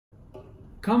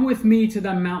Come with me to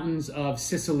the mountains of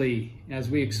Sicily as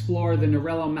we explore the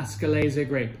Nerello Mascalese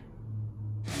grape.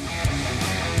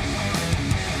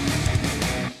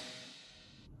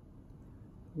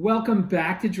 Welcome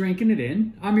back to Drinking It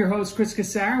In. I'm your host, Chris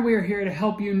Cassara. We are here to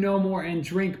help you know more and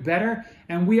drink better.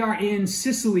 And we are in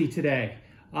Sicily today.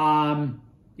 Even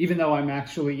though I'm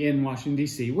actually in Washington,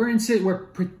 D.C.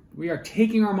 We are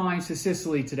taking our minds to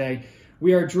Sicily today.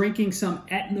 We are drinking some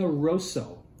Etna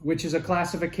Rosso, which is a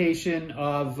classification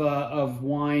of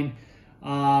wine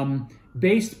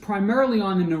based primarily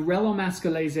on the Nerello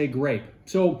Mascalese grape.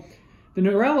 So the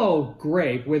Nerello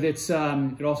grape, with its,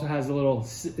 it also has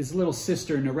its little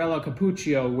sister, Nerello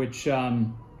Cappuccio, which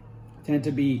tend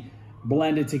to be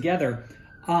blended together,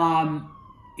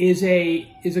 is a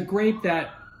grape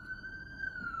that,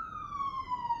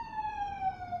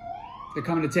 they're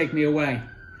coming to take me away.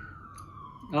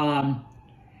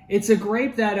 It's a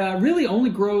grape that really only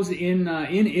grows in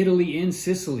Italy, in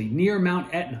Sicily, near Mount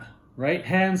Etna, right?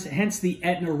 Hence the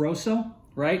Etna Rosso,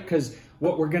 right? Because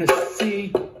what we're going to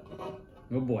see,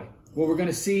 oh boy, what we're going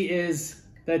to see is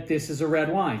that this is a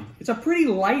red wine. It's a pretty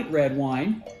light red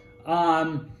wine.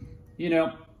 You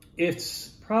know, it's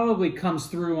probably comes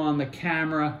through on the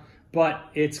camera, but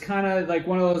it's kind of like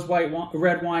one of those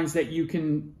red wines that you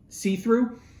can see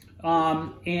through.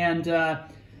 You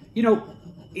know,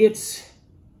 it's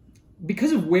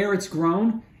because of where it's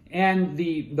grown and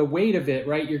the weight of it,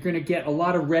 right? You're going to get a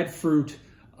lot of red fruit,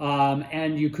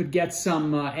 and you could get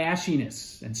some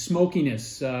ashiness and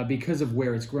smokiness because of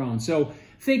where it's grown. So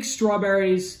think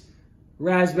strawberries,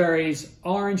 raspberries,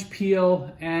 orange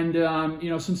peel, and you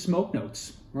know, some smoke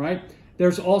notes, right?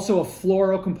 There's also a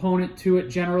floral component to it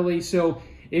generally. So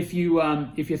if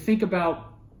you think about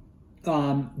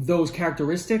those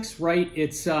characteristics, right?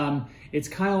 It's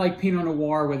kind of like Pinot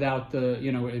Noir without the,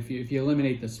 you know, if you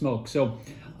eliminate the smoke. So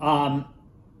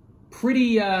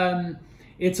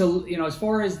it's you know, as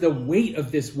far as the weight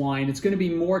of this wine, it's going to be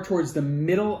more towards the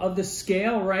middle of the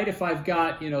scale, right? If I've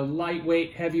got, you know,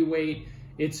 lightweight, heavyweight,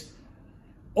 it's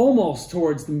almost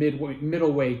towards the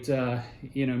middleweight,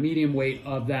 you know, medium weight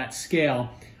of that scale.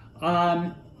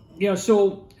 You know,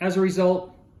 so as a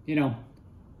result, you know,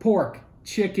 pork,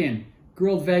 chicken,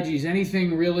 grilled veggies,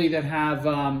 anything really that have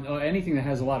anything that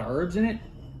has a lot of herbs in it,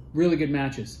 really good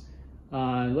matches.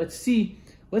 Let's see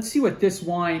what this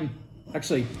wine.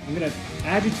 Actually, I'm going to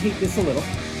agitate this a little,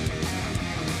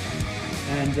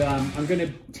 and I'm going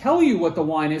to tell you what the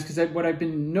wine is, because what I've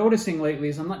been noticing lately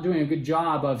is I'm not doing a good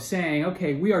job of saying,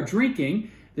 okay, we are drinking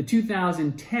the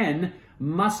 2010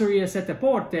 Masseria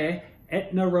Setteporte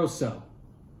Etna Rosso.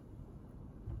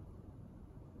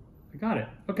 I got it.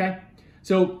 Okay.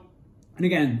 So, and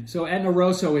again, so Etna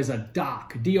Rosso is a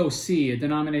DOC, D-O-C, a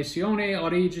Denominazione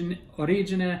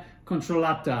Origine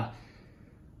Controllata.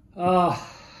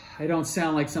 I don't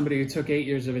sound like somebody who took 8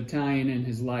 years of Italian in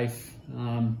his life.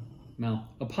 Well,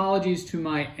 apologies to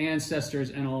my ancestors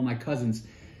and all my cousins.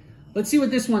 Let's see what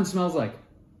this one smells like.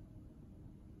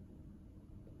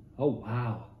 Oh,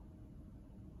 wow.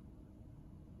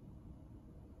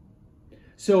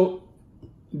 So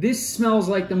this smells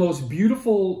like the most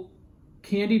beautiful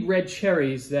candied red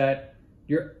cherries that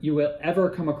you will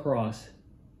ever come across.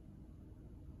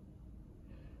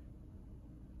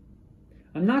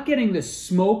 I'm not getting the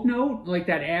smoke note, like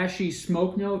that ashy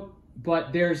smoke note,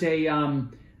 but there's like,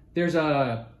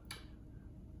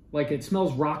 it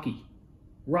smells rocky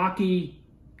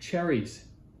cherries.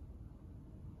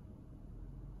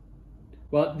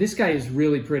 Well, this guy is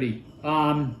really pretty.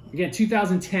 Again,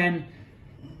 2010,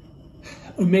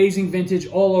 amazing vintage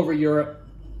all over Europe.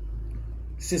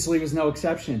 Sicily was no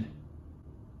exception.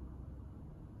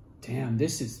 Damn,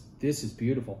 this is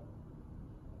beautiful.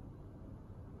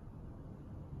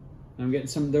 I'm getting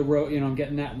some of the I'm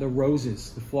getting the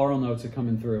roses, the floral notes are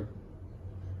coming through.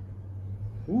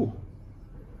 Ooh.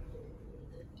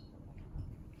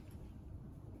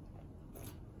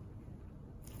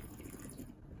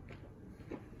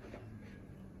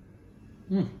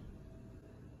 Mm.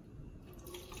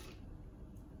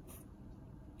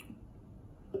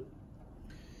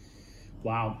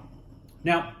 Wow.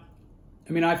 Now,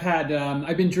 I mean,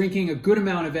 I've been drinking a good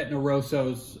amount of Etna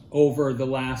Rossos over the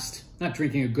last, not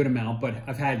drinking a good amount, but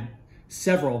I've had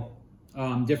several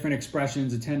different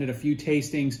expressions, attended a few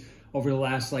tastings over the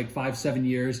last like 5-7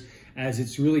 years as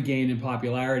it's really gained in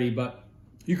popularity. But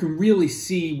you can really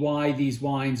see why these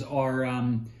wines are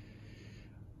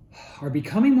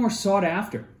becoming more sought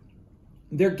after.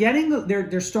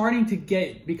 They're starting to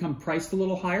become priced a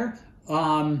little higher,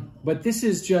 but this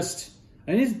is just,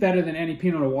 it is better than any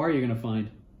Pinot Noir you're going to find.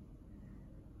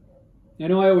 I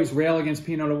know I always rail against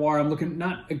Pinot Noir. I'm looking,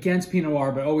 not against Pinot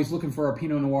Noir, but always looking for a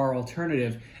Pinot Noir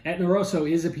alternative. Etna Rosso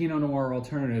is a Pinot Noir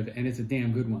alternative, and it's a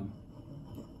damn good one.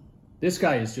 This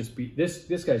guy is just,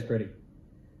 this guy's pretty.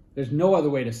 There's no other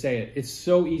way to say it. It's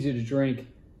so easy to drink.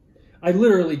 I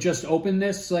literally just opened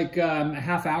this like a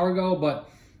half hour ago,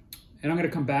 and I'm gonna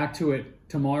come back to it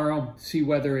tomorrow, see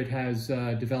whether it has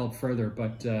developed further.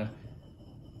 But,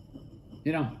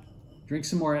 you know, drink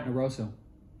some more Etna Rosso.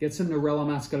 Get some Nerello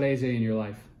Mascalese in your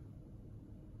life.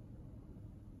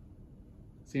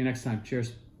 See you next time.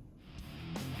 Cheers.